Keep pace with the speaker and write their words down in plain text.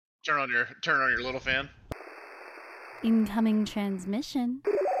Turn on your little fan. Incoming transmission.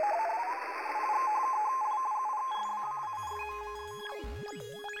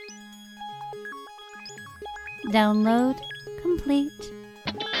 Download complete.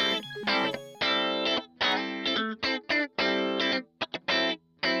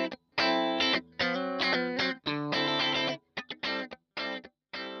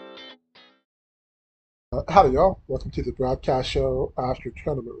 Howdy, y'all. Welcome to the Bradcast show after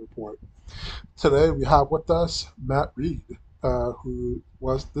tournament report. Today we have with us Matt Reed,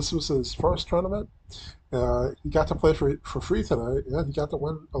 this was his first tournament. He got to play for free today, and he got to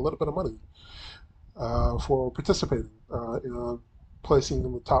win a little bit of money for participating in placing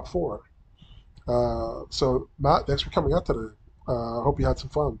in the top four. So, Matt, thanks for coming out today. I hope you had some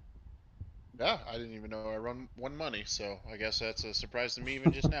fun. Yeah, I didn't even know I won money, so I guess that's a surprise to me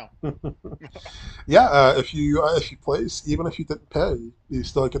even just now. Yeah, if you place, even if you didn't pay, you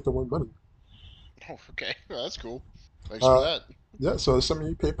still get to win money. Oh, okay. Well, that's cool. Thanks for Uh, that. Yeah, so send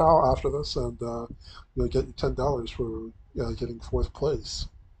me PayPal after this, and you'll get you $10 for getting fourth place.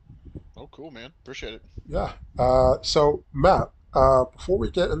 Oh, cool, man. Appreciate it. Yeah. So Matt, before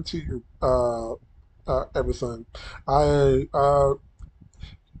we get into your everything, I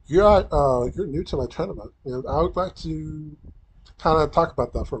you're new to my tournament, and I would like to kind of talk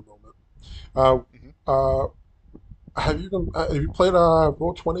about that for a moment. Uh, Hmm. uh, have you played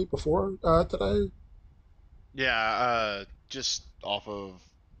Roll 20 before today? Yeah, just off of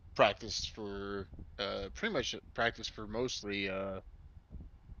practice for pretty much practice for mostly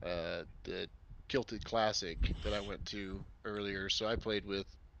the Kilted Classic that I went to earlier. So I played with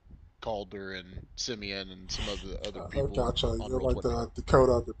Calder and Simeon and some of the other people Gotcha. on You're Roll like 20. the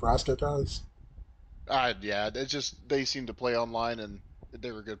Dakota, Nebraska guys. Yeah, it's just they seemed to play online and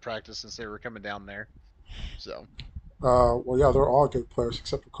they were good practice since they were coming down there. So, Well, yeah, they're all good players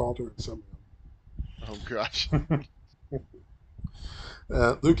except for Calder and Simeon. oh gosh.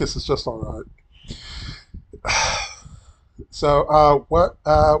 Lucas is just all right. So,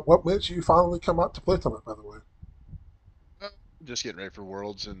 what made you finally come out to play tonight? By the way. Uh, just getting ready for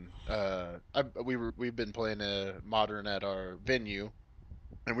Worlds, and we've been playing a modern at our venue,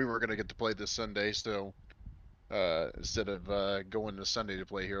 and we were gonna get to play this Sunday. So instead of going to Sunday to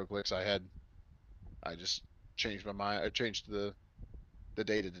play Heroclix, I just changed my mind. I changed the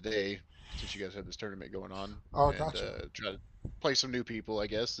day to today since you guys had this tournament going on, Oh, and gotcha. try to play some new people. I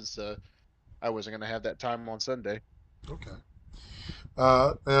guess since I wasn't gonna have that time on Sunday. Okay.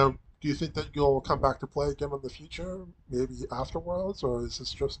 And do you think that you'll come back to play again in the future, maybe afterwards, or is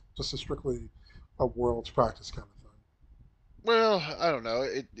this just a strictly a world's practice kind of thing? Well, I don't know.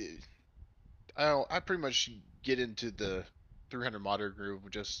 I pretty much get into the 300 modern groove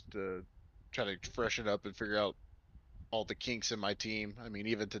just to try to freshen up and figure out all the kinks in my team. I mean,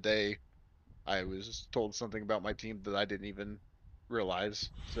 even today, I was told something about my team that I didn't even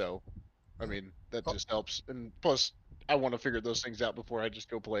realize. So, I mean, that Oh, just helps. And plus, I want to figure those things out before I just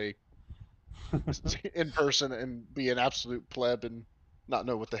go play in person and be an absolute pleb and not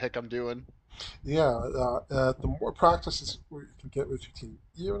know what the heck I'm doing. yeah. The more practices you can get with your team,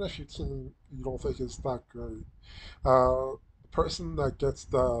 even if your team you don't think is that great, the person that gets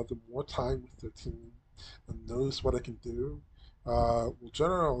the more time with their team and knows what it can do will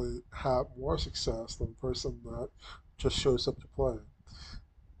generally have more success than the person that just shows up to play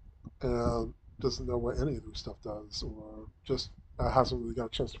and doesn't know what any of their stuff does or just hasn't really got a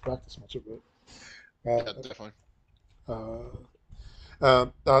chance to practice much of it. Yeah, definitely. Uh,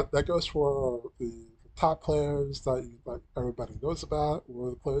 that goes for the top players that like everybody knows about, or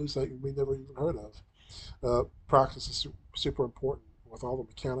the players that you may never even heard of. Practice is super important with all the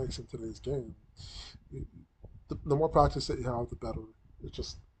mechanics in today's game. You, the more practice that you have, the better.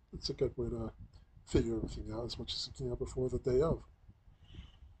 It's a good way to figure everything out as much as you can before the day of.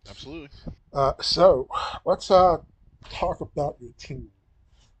 Absolutely. So let's talk about your team.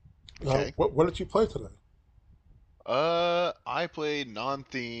 Okay. What did you play today? I played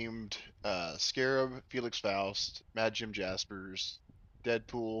non-themed Scarab, Felix Faust, Mad Jim Jaspers,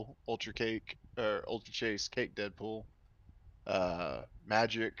 Deadpool, Ultra Cake, or Ultra Chase Cake Deadpool,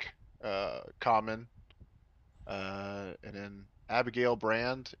 Magic, Common, and then Abigail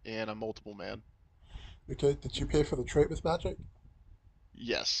Brand and a multiple man. Okay, did you pay for the trait with Magic?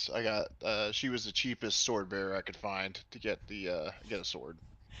 Yes, I got. She was the cheapest sword bearer I could find to get a sword.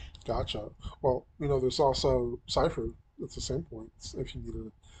 Gotcha. Well, there's also Cypher at the same points if you need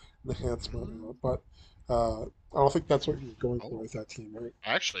an enhancement. Mm, But I don't think that's what you're going for oh, with that team, right?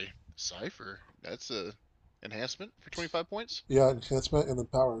 actually, Cipher. That's a enhancement for 25 points. Yeah, enhancement and then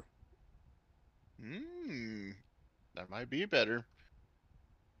Hmm, that might be better.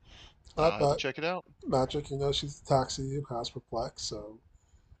 I'll have to But check it out. Magic, she's a taxi and has perplex, so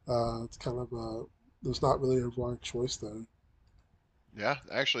it's kind of there's not really a wrong choice there. Yeah,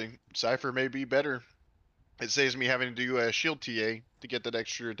 actually, Cypher may be better. It saves me having to do a shield TA to get that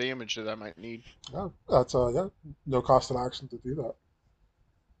extra damage that I might need. Yeah, that's yeah, no cost of action to do that.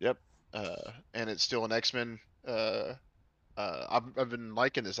 Yep. And it's still an X-Men. Uh, I've been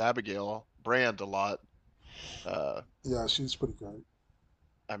liking this Abigail brand a lot. Uh, Yeah, she's pretty great.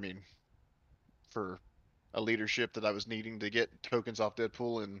 I mean, for a leadership that I was needing to get tokens off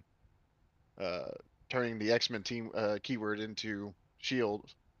Deadpool and uh, turning the X-Men team keyword into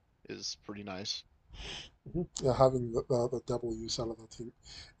Shield is pretty nice. Yeah, having the double use out of the team,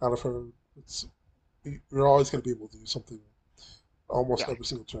 out of her, it's you're always going to be able to do something almost Yeah, every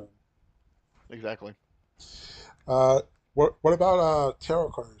single turn. exactly. Uh, what about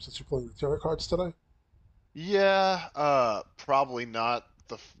tarot cards? Since you're playing the tarot cards today? Yeah, probably not.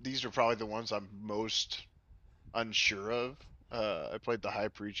 These are probably the ones I'm most unsure of. I played the High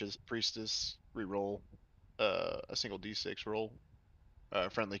Priestess reroll, a single D6 roll,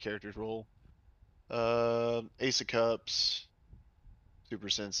 friendly characters roll, Ace of Cups, super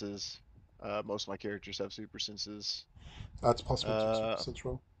senses. Most of my characters have super senses. That's plus one to super Uh,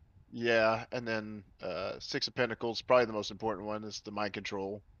 central. yeah, and then Six of Pentacles, probably the most important one, is the mind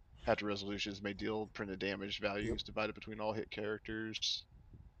control. After resolutions may deal printed damage Yep. values divided between all hit characters.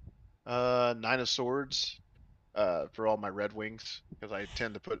 Nine of Swords, for all my Red Wings, because I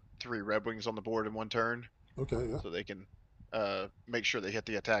tend to put 3 Red Wings on the board in one turn, Okay. Yeah. so they can make sure they hit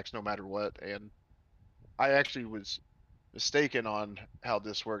the attacks no matter what. And I actually was mistaken on how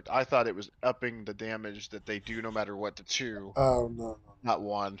this worked. I thought it was upping the damage that they do no matter what to 2, Oh no, no, not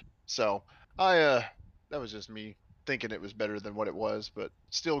 1. So I that was just me thinking it was better than what it was, but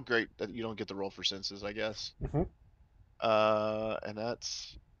still great that you don't get the roll for senses, I guess. no. And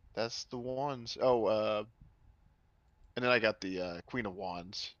that's the ones. Oh, and then I got the Queen of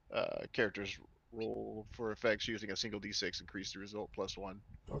Wands. Characters roll for effects using a single d6, increase the result +1.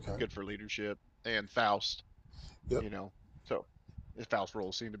 Okay. Good for leadership. And Faust, Yep. you know. So his Faust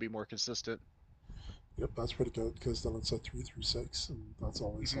rolls seem to be more consistent. Yep. That's pretty good because then it's a 3 through 6, and that's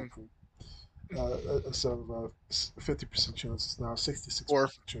always Hmm. helpful. Instead of a 50% chance, it's now a 66% Or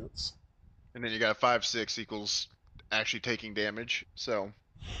chance. and then you got 5/6 equals actually taking damage, so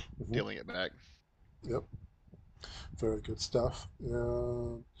Hmm. dealing it back. Yep. Very good stuff.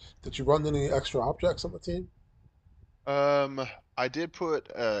 Did you run any extra objects on the team? Um, I did put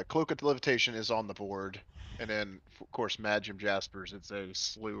Cloak of Levitation is on the board, and then of course Magic Jaspers. It's a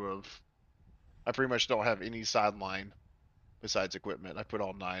slew of. I pretty much don't have any sideline besides equipment. I put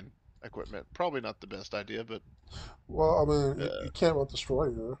all 9 equipment. Probably not the best idea, but Well, I mean, you uh, can't run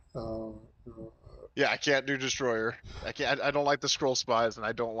Destroyer. yeah, I can't do Destroyer. I can't. I don't like the Scroll Spies, and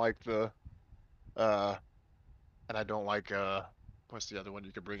I don't like the uh, and I don't like what's the other one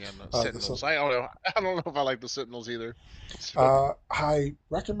you could bring in? the Sentinels. I Sentinel. don't know. I don't know if I like the Sentinels either. So I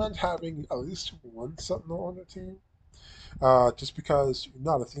recommend having at least one Sentinel on your team, just because you're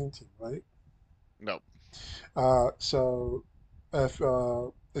not a theme team, right? no. So if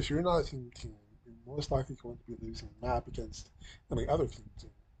you're not a theme team, you're most likely going to be losing a map against any other theme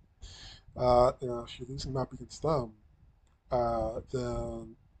team. If you're losing a map against them,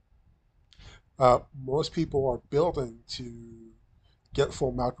 then most people are building to get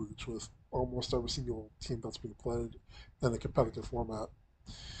full map reach with almost every single team that's being played in a competitive format.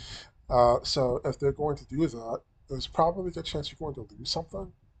 So if they're going to do that, there's probably a good chance you're going to lose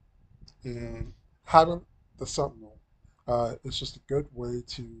something. Hmm. And having the Sentinel is just a good way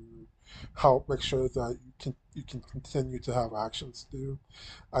to help make sure that you can continue to have actions to do.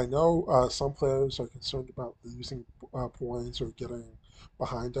 I know some players are concerned about losing points or getting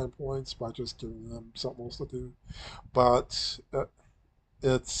behind on points by just giving them something else to do, but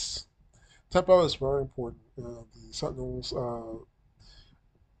it's tempo is very important. The Sentinels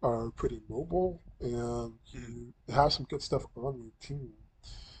are pretty mobile, and Hmm. you have some good stuff on your team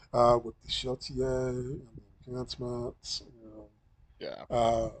with the shield TA and the enhancements. Yeah.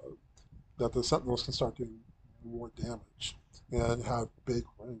 Uh, that the Sentinels can start doing more damage and have big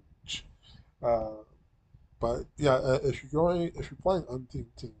range. Uh, but yeah, if you're playing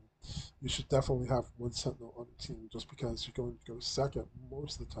unthemed team, you should definitely have one Sentinel on the team just because you're going to go second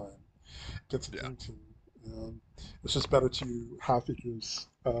most of the time against a Yeah. theme team. And it's just better to have figures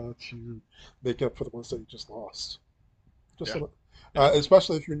to make up for the ones that you just lost. Just Yeah. so And it,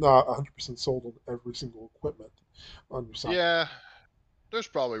 especially if you're not 100% sold on every single equipment on your side. yeah. There's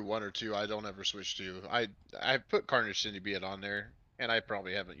probably one or two I don't ever switch to. I put Carnage Syndicate on there, and I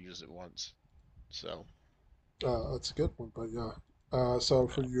probably haven't used it once. So That's a good one, but yeah. So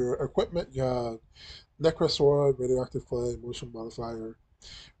for your equipment, you have Necro Sword, Radioactive Clay, Motion Modifier,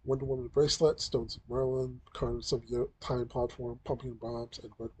 Wonder Woman bracelet, Stones of Merlin, Cards of Time Platform, Pumpkin Bombs,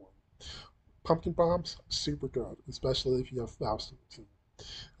 and Red One. Pumpkin Bombs, super good, especially if you have Faust in the team,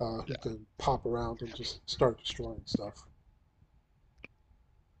 who Yeah. can pop around and just start destroying stuff.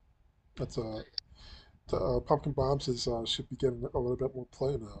 That's Pumpkin Bombs is should be getting a little bit more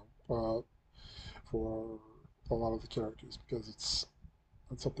play now for a lot of the characters because it's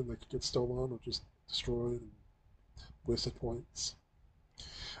something that can get stolen or just destroyed and wasted points.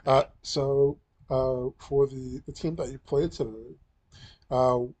 Yeah. For the team that you played today,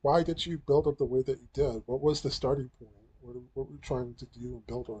 why did you build up the way that you did? What was the starting point? What were you trying to do and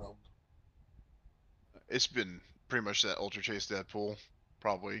build around? It's been pretty much that Ultra Chase Deadpool.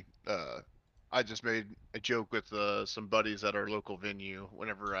 Probably. I just made a joke with some buddies at our local venue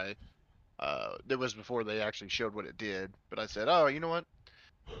whenever it was before they actually showed what it did, but I said, "Oh, you know what?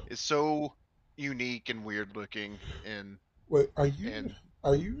 It's so unique and weird looking, Wait, and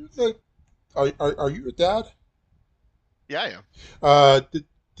are you the are you a dad? yeah, I am.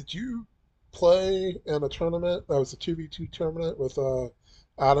 Did you play in a tournament that was a 2v2 tournament with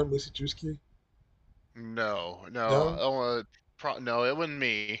Adam Lisicjuski? No, no, No? no, it wasn't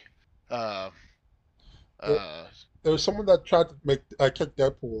me. Uh, There, uh, there was someone that tried to make kick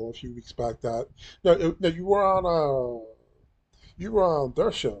Deadpool a few weeks back. That no, you were on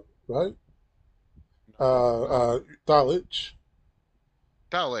their show, right? no, no. Dial H.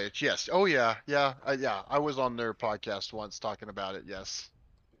 Dial H, yes. Oh yeah, yeah, yeah. I was on their podcast once talking about it. Yes.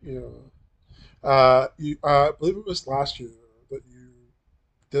 Yeah. I believe it was last year that you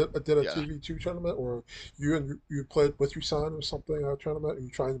did a Yeah. 2v2 tournament, or you played with your son or something at a tournament, and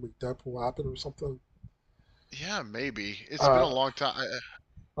you trying to make Deadpool happen or something. Yeah, maybe. It's been a Uh, long time.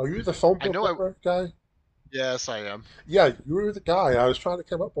 are you the phone I book know I. ripper guy? Yes, I am. Yeah, you were the guy. I was trying to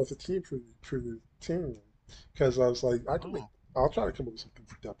come up with a team for the team because I was like, I can make. Oh. I'll try to come up with something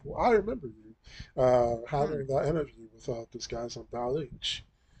for Deadpool. I remember you Hmm. having that interview with those guys on Dial H.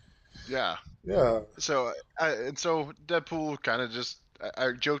 Yeah. Yeah, So Deadpool kind of just.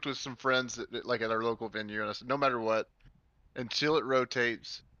 I joked with some friends like at our local venue, and I said, no matter what, until it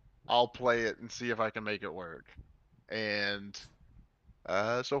rotates, I'll play it and see if I can make it work. And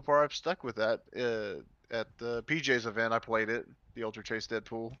so far I've stuck with that. At the PJ's event, I played it, the Ultra Chase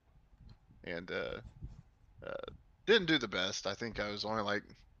Deadpool, and uh, didn't do the best. I think I was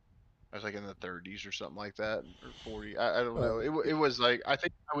like in the 30s or something like that, or 40. I don't uh, know. It was like I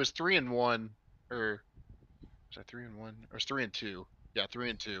think I was 3-1, or was I 3-1 or was 3-2? Yeah,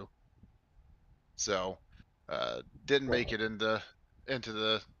 3-2. So didn't make wow. it into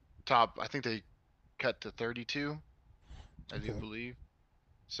the top. I think they cut to 32, I do Okay, believe.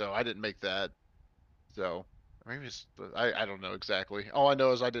 So I didn't make that. So maybe I don't know exactly. All I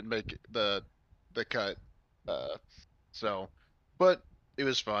know is I didn't make the cut. Uh, so, but it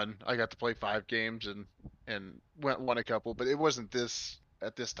was fun. I got to play 5 games and won a couple, but it wasn't this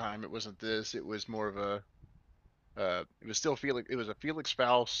at this time. It wasn't this. It was more of a it was still Felix. It was a Felix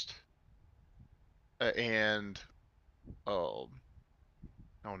Faust and oh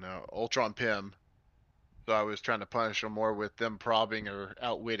oh no Ultron Pym. So I was trying to punish them more with them probbing or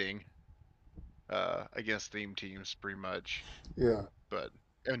outwitting against theme teams pretty much. yeah. But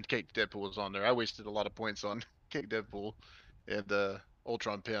and Cake Deadpool was on there. I wasted a lot of points on Cake Deadpool and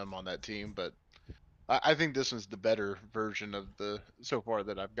Ultron Pym on that team, but I think this one's the better version of the so far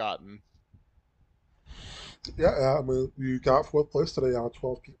that I've gotten. Yeah, I mean, you got fourth place today out of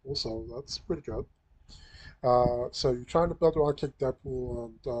 12 people, so that's pretty good. So you're trying to build around Kick Deadpool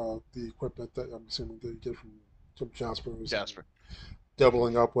and the equipment that I'm assuming that you get from Jasper's and Jasper. Hmm.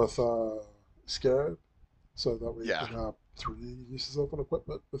 doubling up with Scared, so that way you Yeah, can have three uses of an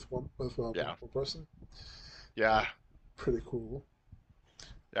equipment with yeah, one person. Uh, yeah. Pretty cool.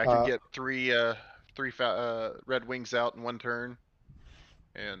 I can Uh, get Red Wings out in one turn,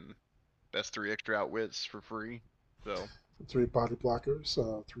 and that's 3 extra outwits for free. So Three body blockers,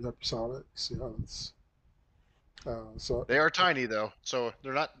 three hypersonics. Yeah, that's so. they are tiny though, so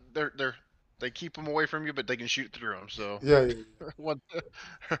they're not they keep them away from you, but they can shoot through them. So Yeah, yeah, yeah. one,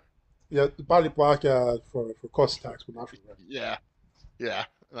 Yeah, the body block for close attacks, but not for range. yeah, yeah.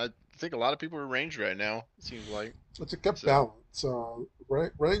 And I think a lot of people are ranged right now. It seems like It's a good so. balance.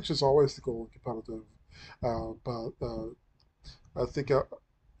 Range is always the goal in competitive, but I think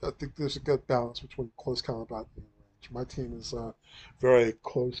there's a good balance between close combat and range. My team is very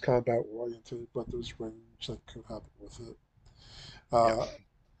close combat oriented, but there's range that could happen with it. Yeah, Uh,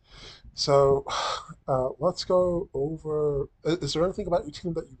 So, let's go over. Is there anything about your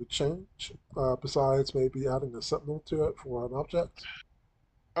team that you would change besides maybe adding a sentinel to it for an object?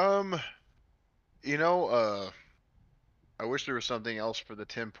 Um, you know, I wish there was something else for the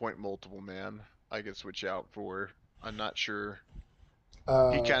 10-point multiple man I could switch out for. I'm not sure.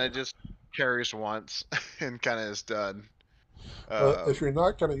 He Uh, kind of just carries once and kind of is done. well, if Um, you're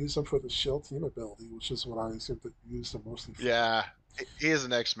not going to use them for the shield team ability, which is what I assume that you use them mostly for, yeah, he is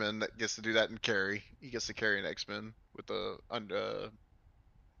an X-Men that gets to do that and carry. He gets to carry an X-Men with the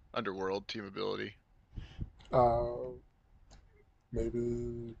underworld team ability. uh,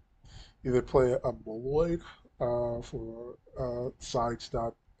 maybe either play a Moloid for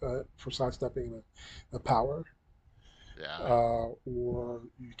sidestepping a power, Yeah, or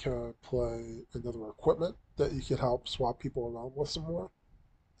you can play another equipment that you could help swap people around with some more.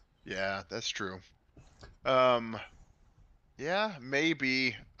 yeah, that's true. Um, yeah,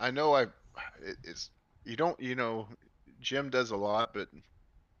 maybe. I know it's you don't Jim does a lot, but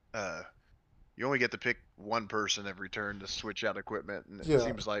uh you only get to pick one person every turn to switch out equipment, and it Yeah,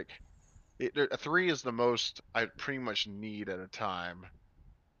 seems like a three is the most I pretty much need at a time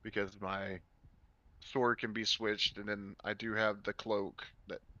because my sword can be switched, and then I do have the cloak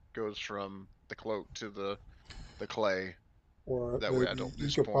that goes from the cloak to the clay. or That way I maybe don't you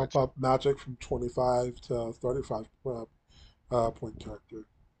lose could bump points. up magic from 25 to 35 point character.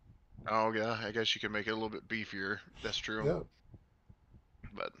 Oh yeah, I guess you can make it a little bit beefier. That's true. Yeah,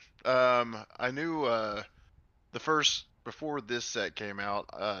 But I knew the first before this set came out,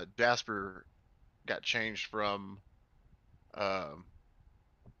 Jasper got changed from um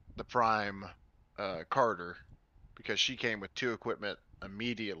the Prime Carter because she came with two equipment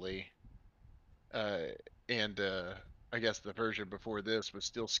immediately. Uh, and I guess the version before this was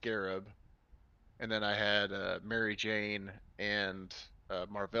still Scarab, and then I had Mary Jane and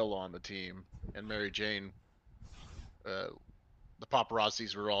Marvella on the team, and Mary Jane, uh, the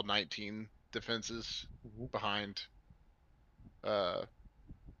paparazzis were all 19 defenses mhm. behind uh,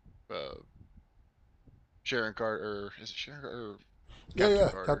 uh, Sharon Carter. Is it Sharon Carter or Yeah, Captain yeah,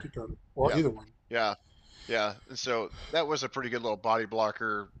 Carter? Captain Carter, or Yeah, either one. yeah, yeah. And so that was a pretty good little body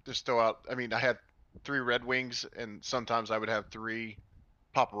blocker. Just throw out. I mean, I had three Red Wings, and sometimes I would have three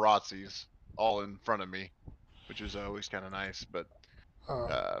paparazzis all in front of me, which was always kind of nice. But Uh,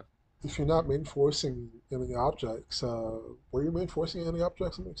 uh, if you're not main forcing any objects, were you main forcing any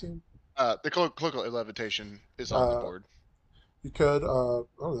objects on your team? the cloak levitation is on the Uh, board. you could, I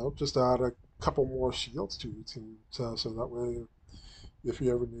don't know, just add a couple more shields to your team, so that way, if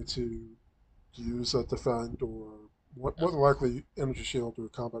you ever need to use a defend or Yep, more than likely energy shield or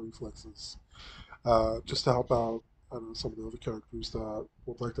combat reflexes, yep, just to help out, I don't know, some of the other characters that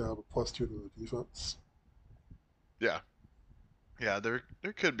would like to have a +2 to their defense. yeah, yeah. There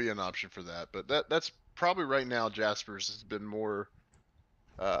could be an option for that, but that's probably right now. Jasper's has been more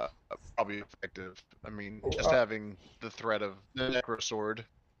uh, probably effective. I mean, Or, just having the threat of the Necro Sword,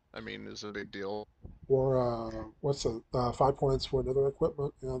 I mean, is a big deal. what's it? 5 points for another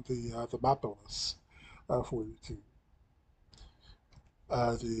equipment and the map bonus for your team.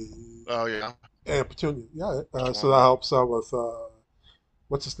 The Oh yeah, and Petunia, yeah. which So that one? helps out with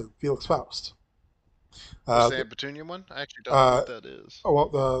what's his name, Felix Faust. What's Uh, the the, Petunium one? I actually don't know uh, what that is. oh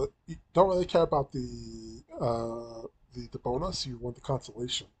well, you don't really care about the bonus. You want the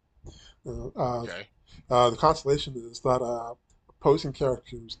consolation. Uh, uh, Okay. the consolation is that opposing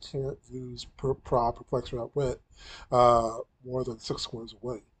characters can't use prop, perplex, or outwit more than 6 squares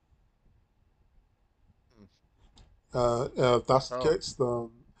away. Hmm. If that's the Oh case,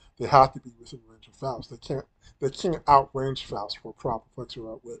 then they have to be within range of Faust. They can't outrange Faust for prop, perplex,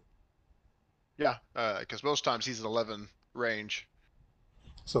 or outwit. yeah, because most times he's at 11 range.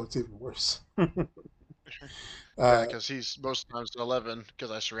 So it's even worse. Yeah, uh, because he's most times at 11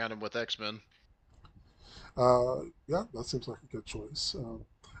 because I surround him with X-Men. yeah, that seems like a good choice.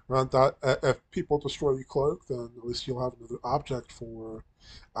 Around that, if people destroy your cloak, then at least you'll have another object for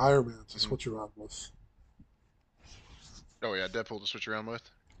Iron Man to Hmm. switch around with. Oh yeah, Deadpool to switch around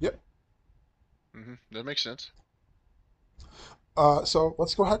with. Yep. That makes sense. So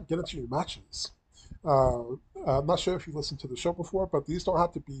let's go ahead and get into your matches. I'm not sure if you listened to the show before, but these don't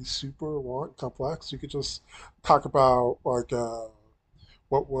have to be super long and complex. You could just talk about like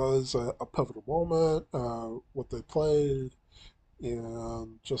what was a pivotal moment, what they played,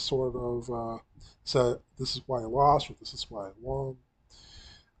 and just sort of say this is why I lost or this is why I won.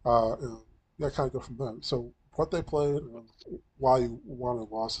 And yeah, kind of go from there. So what they played and why you won and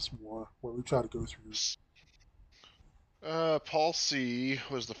lost is more what we try to go through. Paul C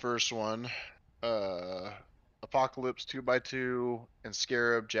was the first one. Uh, Apocalypse 2x2 and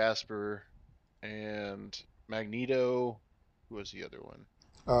Scarab, Jasper, and Magneto. Who was the other one?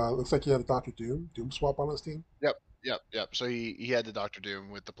 Looks like he had a Doctor Doom swap on his team. Yep, yep. So he had the Doctor Doom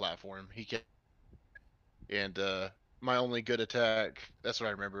with the platform. He kept and my only good attack. That's what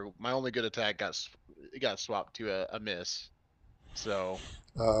I remember. My only good attack got swapped to a miss. So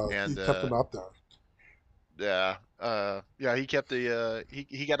He and kept him out there. yeah, yeah. He kept the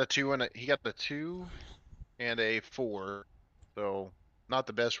he got a two and he got the 2 and a 4. So not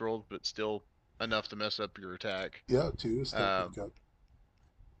the best rolls, but still enough to mess up your attack. Yeah, two is still pretty Um, good.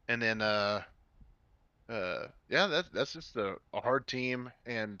 and then yeah, that's just a hard team.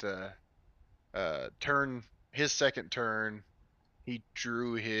 And turn his second turn, he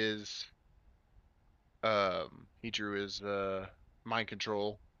drew his mind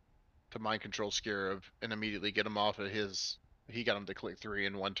control to mind control Scarab and immediately get him off of his. He got him to click 3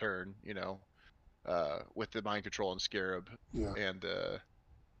 in one turn, with the mind control and Scarab, Yeah. and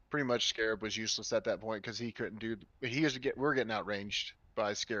pretty much Scarab was useless at that point because he couldn't do. We're getting outranged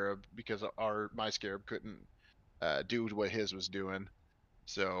by Scarab because my Scarab couldn't do what his was doing.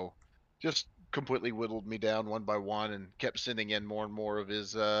 So just completely whittled me down one by one and kept sending in more and more of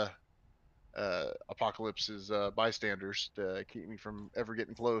his Apocalypse's bystanders to keep me from ever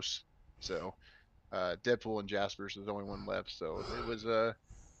getting close. So Deadpool and Jasper's is the only one left. So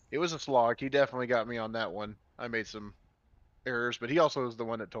it was a slog. He definitely got me on that one. I made some errors, but he also was the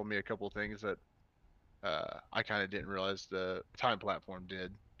one that told me a couple of things that I kind of didn't realize the time platform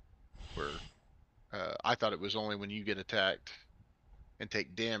did. Where I thought it was only when you get attacked and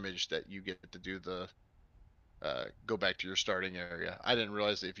take damage that you get to do the go back to your starting area. I didn't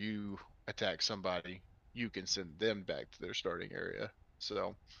realize that if you attack somebody, you can send them back to their starting area.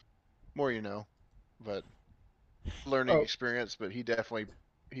 So more you know, but learning Oh, experience. But he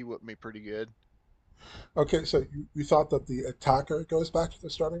whipped me pretty good. okay. So you thought that the attacker goes back to the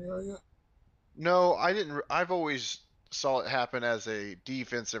starting area? No, I didn't. I've always saw it happen as a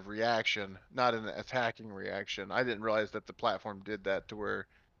defensive reaction, not an attacking reaction. I didn't realize that the platform did that to where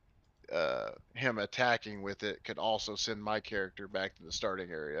him attacking with it could also send my character back to the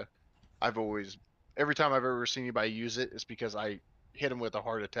starting area. I've always, every time I've ever seen anybody use it, it's because I hit them with a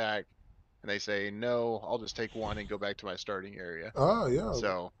hard attack, and they say no, I'll just take one and go back to my starting area. Ah, yeah.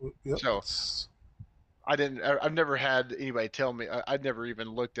 So, Yep. so That's I didn't. I've never had anybody tell me. I'd never even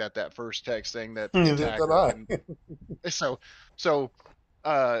looked at that first text saying that the neither did attacker I. can. So, so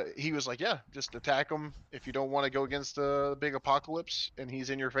he was like, yeah, just attack him if you don't want to go against the big apocalypse and he's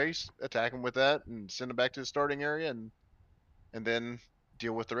in your face. Attack him with that and send him back to the starting area and then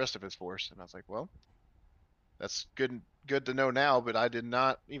deal with the rest of his force. And I was like, well, that's good to know now, but I did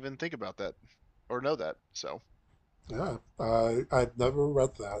not even think about that or know that. So Yeah, I've never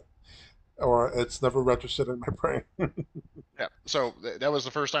read that, or it's never registered in my brain. yeah, so that was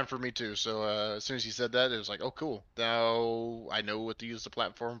the first time for me too. So as soon as he said that, it was like, oh, cool. Now I know what to use the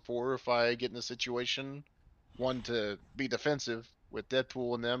platform for if I get in a situation. One to be defensive with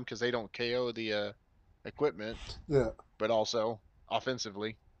Deadpool and them because they don't KO the equipment, Yeah, but also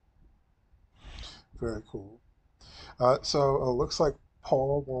offensively. very cool. So it looks like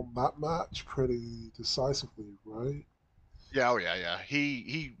Paul won that match pretty decisively, right? Yeah, oh yeah.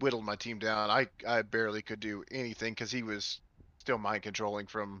 He whittled my team down. I barely could do anything because he was still mind controlling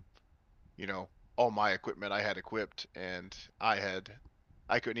from all my equipment I had equipped, and I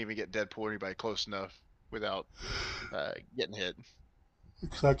couldn't even get Deadpool or anybody close enough without getting hit.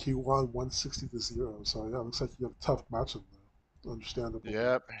 Looks like he won 160-0. So yeah, looks like you had a tough match in there. Understandable.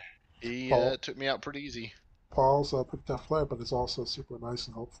 Yep, he Paul took me out pretty easy. Paul's a pretty tough player, but is also super nice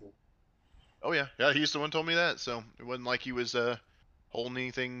and helpful. Oh yeah, he's the one who told me that, so it wasn't like he was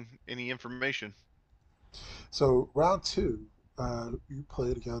holding any information. So round two, you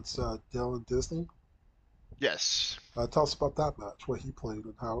played against Dylan Disney. Yes. Tell us about that match, what he played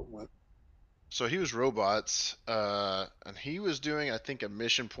and how it went. So he was robots, and he was doing, I think, a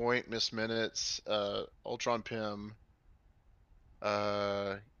mission point, miss minutes, Ultron Pym,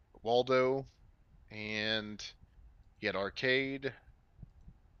 uh, Waldo, and he had Arcade.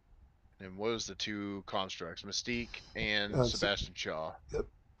 And what was the two constructs? Mystique and So, Sebastian Shaw. yep.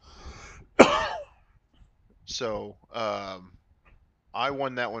 So, I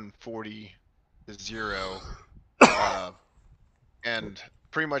won that one 40-0. Uh, and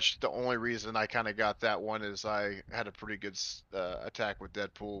pretty much the only reason I kind of got that one is I had a pretty good attack with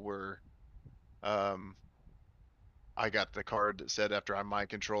Deadpool where um, I got the card that said after I'm mind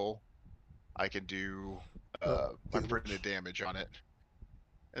control, I could do Damage. unprinted damage on it.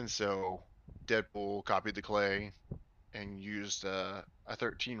 And so Deadpool copied the clay and used a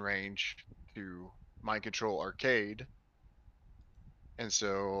 13 range to mind control arcade, and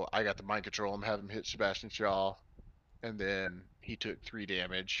so I got the mind control him, have him hit Sebastian Shaw, and then he took 3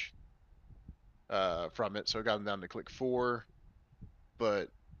 damage from it, so I got him down to click 4. But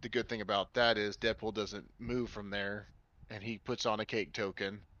the good thing about that is Deadpool doesn't move from there, and he puts on a cake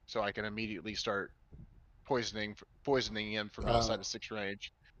token, so I can immediately start poisoning him from Uh, outside of 6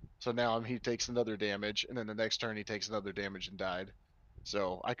 range. So now he takes another damage, and then the next turn he takes another damage and died.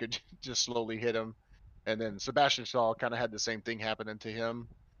 So I could just slowly hit him, and then Sebastian Shaw kind of had the same thing happening to him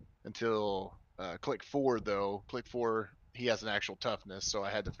until click 4. Though click 4, he has an actual toughness, so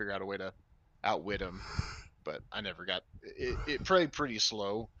I had to figure out a way to outwit him. But I never got it. It played pretty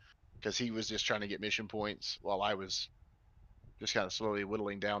slow because he was just trying to get mission points while I was just kind of slowly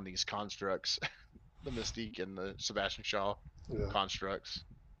whittling down these constructs, the Mystique and the Sebastian Shaw yeah. constructs.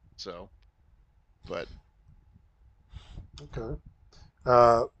 So, but Okay.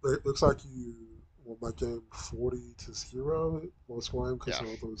 It looks like you won that game 40-0. Low scoring because yeah, of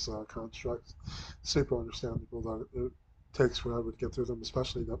all those constructs. Super understandable that it takes forever to get through them,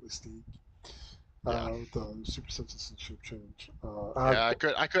 especially that Mystique. yeah, The super citizenship change. yeah.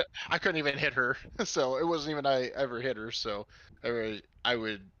 I couldn't even hit her. So it wasn't even I ever hit her. So I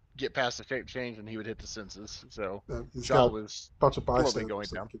would get past the shape change and he would hit the senses. So he's got Shaw a was bunch of slowly going bystanders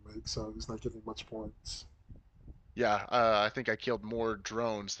that he down. can make, so he's not getting much points. Yeah, I think I killed more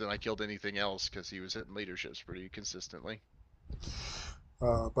drones than I killed anything else because he was hitting leaderships pretty consistently.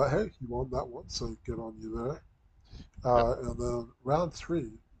 But hey, you won that one, so good on you there. Yep, And then round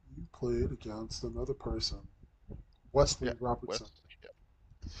three, you played against another person, Wesley yeah. Robertson. West.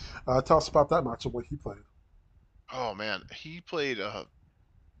 Yeah. Tell us about that match and what he played. Oh man, he played a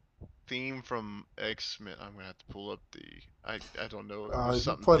theme from X-Men. I'm gonna have to pull up the. I don't know. It was He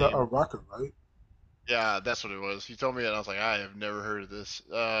something played a theme. rocker, right? Yeah, that's what it was. He told me that and I was like, I have never heard of this.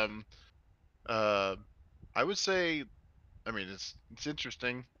 Uh, I would say, I mean, it's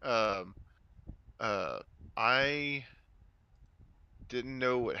interesting. Uh, I didn't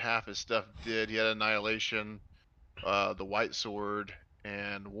know what half his stuff did. He had Annihilation, the White Sword,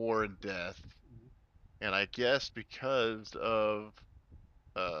 and War and Death. And I guess because of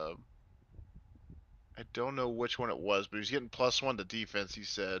uh, I don't know which one it was, but he was getting +1 to defense. He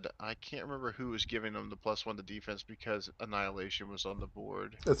said I can't remember who was giving him the +1 to defense because Annihilation was on the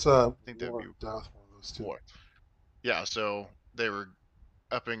board. It's I think that'd War be and Death, one of those two. War. Yeah, so they were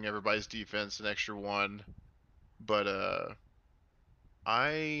upping everybody's defense an extra 1, but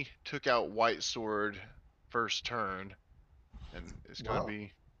I took out White Sword first turn, and it's gonna Wow.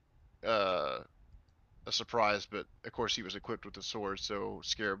 be uh a surprise, but of course he was equipped with the sword, so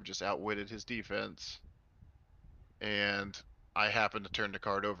Scarab just outwitted his defense, and I happened to turn the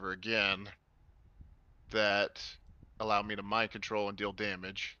card over again that allowed me to mind control and deal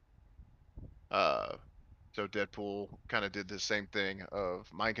damage. Uh, so Deadpool kind of did the same thing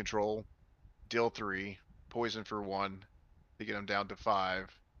of mind control, deal 3, poison for 1 to get him down to 5,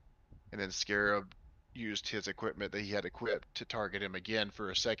 and then Scarab used his equipment that he had equipped to target him again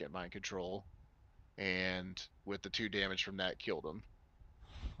for a second mind control, and with the 2 damage from that, killed him.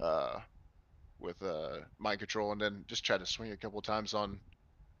 Uh, with mind control, and then just tried to swing a couple times on.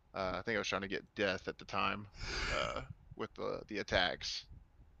 I think I was trying to get death at the time uh, with the attacks,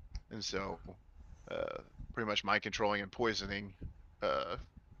 and so uh, pretty much mind controlling and poisoning uh,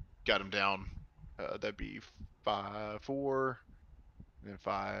 got him down. That'd be 5, 4, and then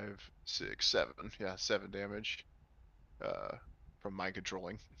 5, 6, 7. Yeah, 7 damage uh, from mind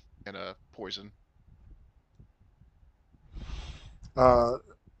controlling and a poison. Uh,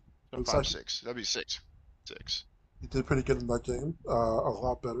 So looks 5, like 6. That'd be 6, 6. he did pretty good in that game. A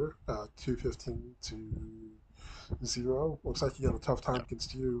lot better. 215-0. Looks like he had a tough time Yeah,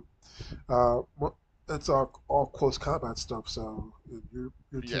 against you. It's all close combat stuff, so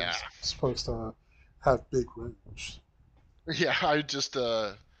your yeah, team's supposed to have big range. yeah. I just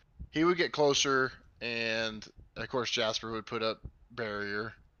he would get closer, and of course Jasper would put up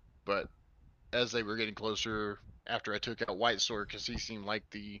barrier, but as they were getting closer, after I took out White Sword, because he seemed like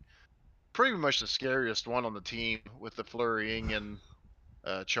the pretty much the scariest one on the team with the flurrying and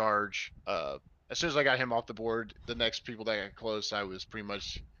charge. As soon as I got him off the board, the next people that got close, I was pretty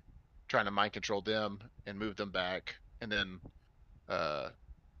much trying to mind control them and move them back, and then uh,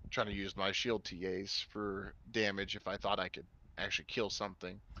 trying to use my shield TAs for damage if I thought I could actually kill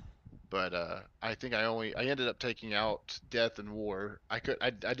something. But I think I ended up taking out Death and War. I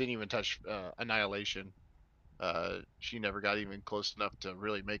didn't even touch Annihilation. She never got even close enough to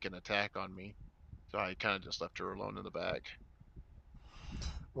really make an attack on me, so I kind of just left her alone in the back.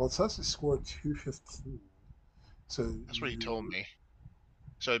 Well, it says he scored 215. So That's what he told me.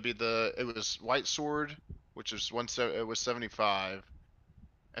 So it was white sword, which is it was 75,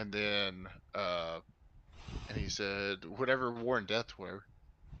 and then and he said whatever war and death were.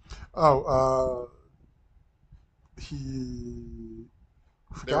 Oh, he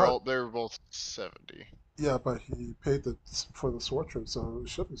forgot. They were both 70. Yeah, but he paid for the sword trade, so it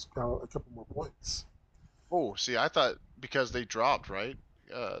should have got a couple more points. Oh, see, I thought because they dropped, right?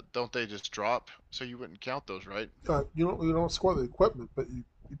 Don't they just drop? So you wouldn't count those, right? You don't score the equipment, but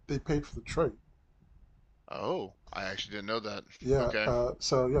they paid for the trade. Oh, I actually didn't know that. Yeah, Okay.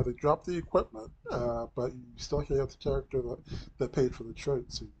 so yeah, they dropped the equipment, but you still get the character that paid for the trade,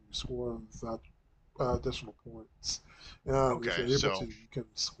 so you score that additional points. And if Okay, you're able to, so you can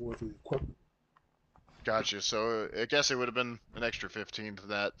score the equipment. gotcha. So I guess it would have been an extra 15 to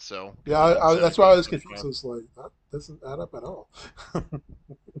that. So it Yeah, would have been that's why I 75, was confused. 75. I was like, that doesn't add up at all.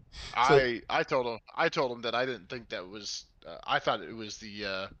 So, I told him that I didn't think that was. I thought it was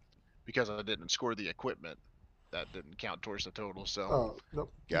the because I didn't score the equipment that didn't count towards the total. So no,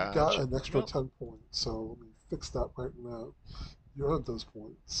 you got gotcha. an extra Well, 10 points, so let me fix that right now. You earned those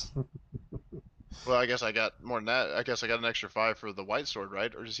points. well, I guess I got more than that. I guess I got an extra 5 for the white sword,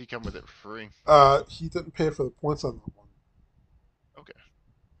 right? Or does he come with it for free? He didn't pay for the points on that one. Okay.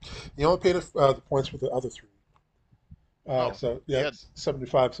 He only paid the points for the other three. Oh, So he yeah, had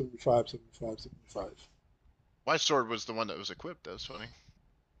 75, 75, 75, 75. white sword was the one that was equipped. That's funny.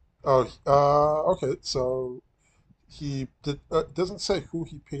 Oh, okay. So doesn't say who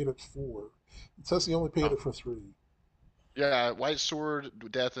he paid it for. It says he only paid Oh, it for three. yeah. White sword,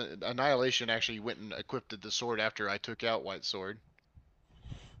 death, and annihilation actually went and equipped the sword after I took out white sword.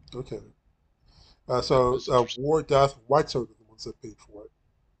 Okay. That So is interesting. War, Death, White Sword are the ones that paid for it.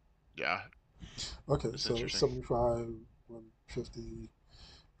 Yeah, Okay, it's so interesting. 75, 150,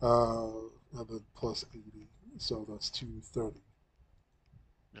 and then plus 80. So that's 230.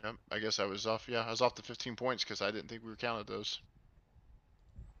 Yeah, I guess I was off. Yeah, I was off the 15 points because I didn't think we were counted those.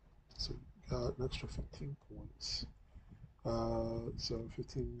 So you got an extra 15 points. So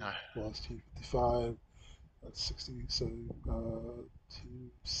 15 Ah, plus 255, that's 60. So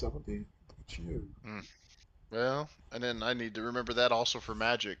 270. Look at you. mm. Well, and then I need to remember that also for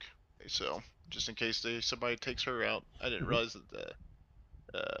magic. So just in case somebody takes her out, I didn't Mhm. realize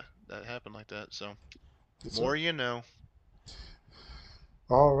that happened like that. So Yes, sir. more you know.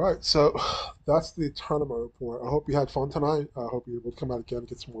 All right, so that's the tournament report. I hope you had fun tonight. I hope you're able to come out again and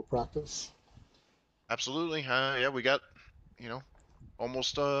get some more practice. Absolutely. Yeah, we got you know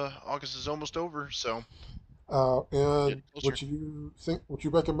almost August is almost over, so And getting closer. would you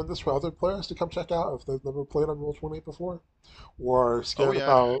recommend this for other players to come check out if they've never played on Roll20 before? Or are Oh scared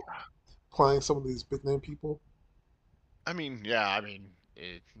yeah. about playing some of these big name people? I mean, yeah. I mean,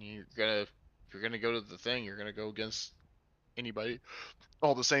 if you're gonna go to the thing, you're gonna go against anybody,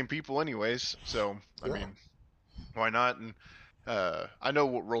 all the same people, anyways. So I Yeah. mean, why not? And I know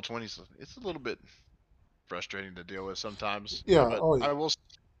what roll 20s. It's a little bit frustrating to deal with sometimes, Yeah, but oh yeah.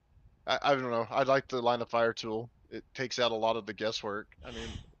 I don't know. I like the line of fire tool. It takes out a lot of the guesswork. I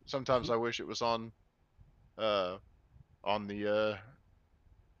mean, sometimes Mhm. I wish it was uh on the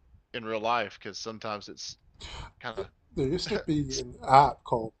in real life because sometimes it's kind of There used to be an app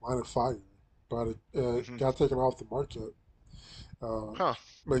called Line of Fire, but it mhm. got taken off the market. Huh.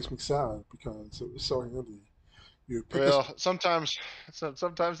 Which makes me sad because it was so handy. You pick a Well,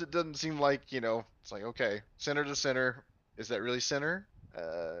 sometimes it doesn't seem like it's like okay, center to center. Is that really center?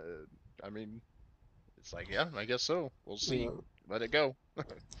 I mean, it's like yeah, I guess so. We'll see. uh, Let it go.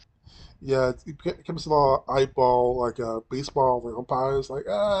 yeah, it becomes a lot of eyeball, like baseball, the umpires, like,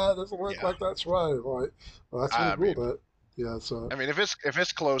 it doesn't look Yeah. like that's right. Like, well, that's what he I ruled mean, it. Yeah, so, if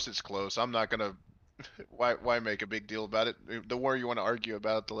it's close, it's close. I'm not gonna. Why make a big deal about it? The more you want to argue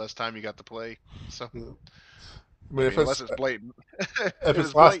about it, the less time you got to play. So yeah. I I mean, mean, unless it's blatant. If if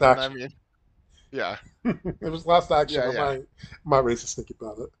it's it's last blatant, I action, mean, yeah, if it's last action, yeah, yeah, I might raise a stink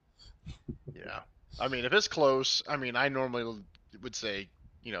about it. yeah. I mean, if it's close, I mean, I normally would say,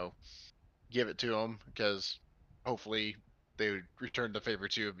 you know, give it to them because hopefully they would return the favor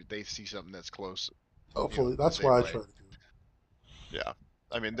too if they see something that's close, Hopefully, the that's same what I way. try to do. Yeah.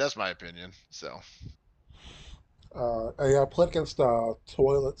 I mean, that's my opinion. So, I played against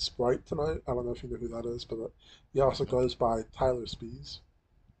Toilet Sprite tonight. I don't know if you know who that is, but he also nope. goes by Tyler Spees.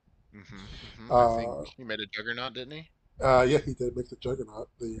 I think Uh, he made a juggernaut, didn't he? yeah, he did make the Juggernaut.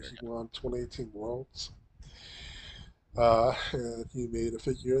 He won 2018 Worlds, and he made a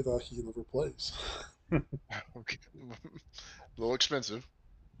figure that he never plays. Okay. A little expensive.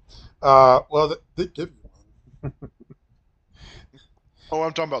 Well, they give you one. Oh,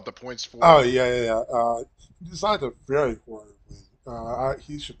 I'm talking about the points for Oh it. yeah, yeah, yeah. He designed it very horribly.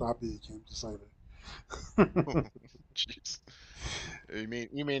 He should not be a game designer. Jeez. You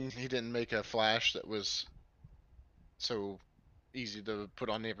mean he didn't make a Flash that was so easy to put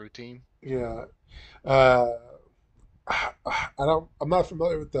on every team? Yeah. Uh, I'm not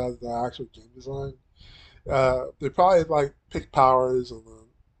familiar with the actual game design. They probably like pick powers and then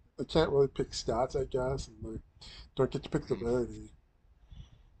they can't really pick stats, I guess, and they don't get to pick the Mm, rarity.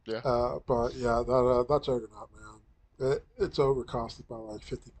 yeah. But yeah, that Juggernaut, man, it's overcosted by like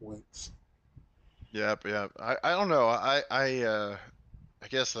 50 points. Yep, yep. I don't know. I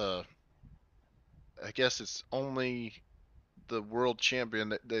guess I guess it's only the world champion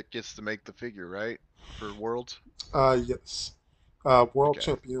that gets to make the figure, right? For worlds? Yes, world Okay.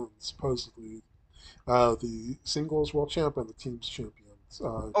 champions supposedly. The singles world champion, the team's champions.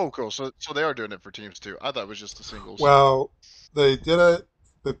 Oh, cool. So they are doing it for teams too. I thought it was just the singles. Well, they did it.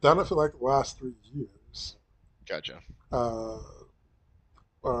 They've done it for like the last 3 years. Gotcha. Uh,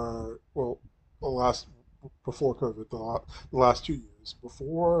 well, the last before COVID, the last 2 years.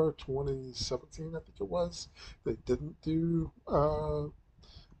 Before 2017, I think it was. They didn't do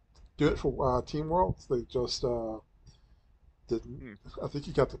it for Team Worlds. They just didn't. Hmm. I think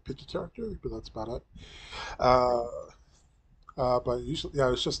you got to pick a character, but that's about it. Uh, but usually,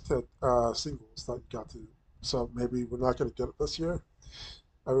 yeah, it's just singles that you got to. So maybe we're not going to get it this year.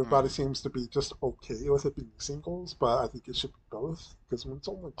 Everybody Hmm. seems to be just okay with it being singles, but I think it should be both because when it's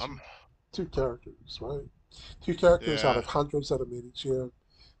only two I'm two characters, right? Two characters out yeah. of hundreds that are made each year.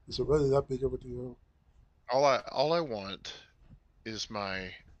 Is it really that big of a deal? All I want is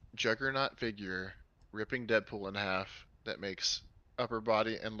my Juggernaut figure ripping Deadpool in half that makes upper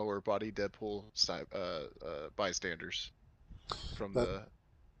body and lower body Deadpool bystanders from That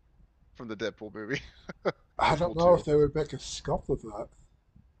the Deadpool movie. I don't Deadpool know if 2. they would make a sculpt of that.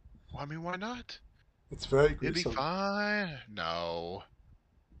 Well, I mean, why not? It's very It'd be gruesome, fine. No,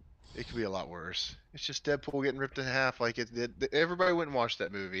 it could be a lot worse. It's just Deadpool getting ripped in half like it did. Everybody went and watched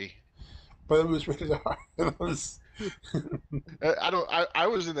that movie. but it was rated R. It was, I don't. I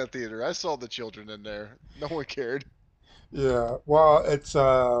was in that theater. I saw the children in there. No one cared. yeah. Well, it's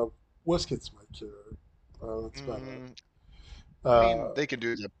Whiskets might care. That's about it. Mm, I mean, Uh, they can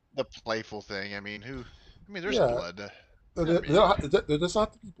do the playful thing. I mean, who? I mean, there's yeah. blood. I There, mean, there doesn't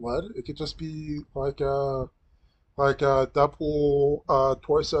have to be blood. It could just be like Deadpool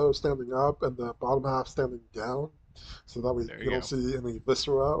torso standing up and the bottom half standing down, so that way there you you don't go. see any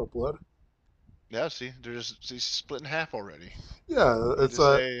viscera or blood. Yeah, see, they're just he's split in half already. Yeah, And just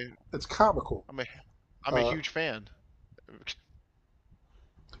say, it's comical. I'm a I'm a Uh, huge fan,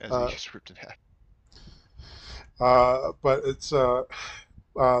 as he uh, gets ripped in half. but it's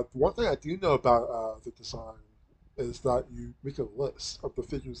one thing I do know about the design is that you make a list of the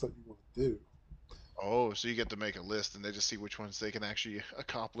figures that you want to do. Oh, so you get to make a list, and they just see which ones they can actually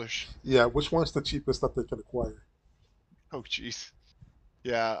accomplish. Yeah, which one's the cheapest that they can acquire? Oh, jeez.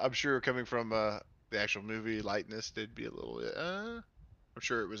 Yeah, I'm sure coming from the actual movie lightness, they'd be a little. I'm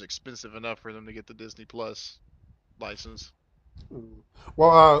sure it was expensive enough for them to get the Disney Plus license. Mm.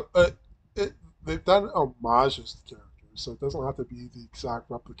 Well, it, they've done homages to characters, so it doesn't have to be the exact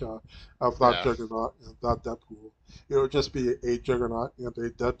replica of that Yeah, Juggernaut and that Deadpool. It would just be a Juggernaut and a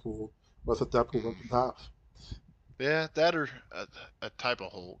Deadpool with a Deadpool mm. ripped in half. Yeah, that or a type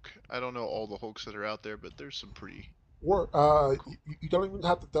of Hulk. I don't know all the Hulks that are out there, but there's some pretty Or cool. you don't even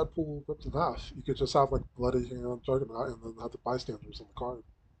have the Deadpool ripped in half. You could just have like bloody hand Juggernaut and then have the bystanders on the card.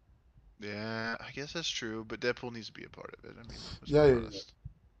 Yeah, I guess that's true, but Deadpool needs to be a part of it. I mean, let's Yeah, be yeah, honest.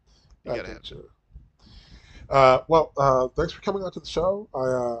 You yeah. I gotta have get him. you. Well, thanks for coming on to the show.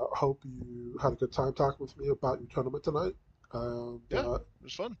 I hope you had a good time talking with me about your tournament tonight. And Yeah, it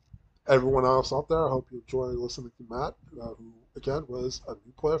was fun. everyone else out there, I hope you enjoy listening to Matt, who, again, was a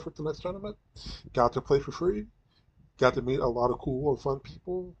new player for tonight's tournament. Got to play for free, got to meet a lot of cool and fun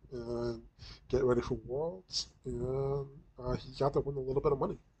people, and get ready for Worlds. And he got to win a little bit of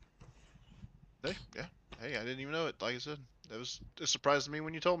money. Hey, yeah. Hey, I didn't even know it. Like I said, that was a surprise to me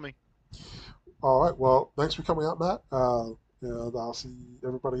when you told me. All right, well, thanks for coming out, Matt. And I'll see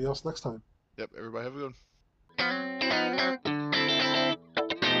everybody else next time. Yep, everybody have a good one.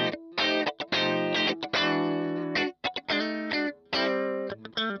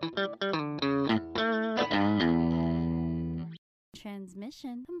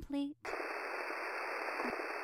 Transmission complete.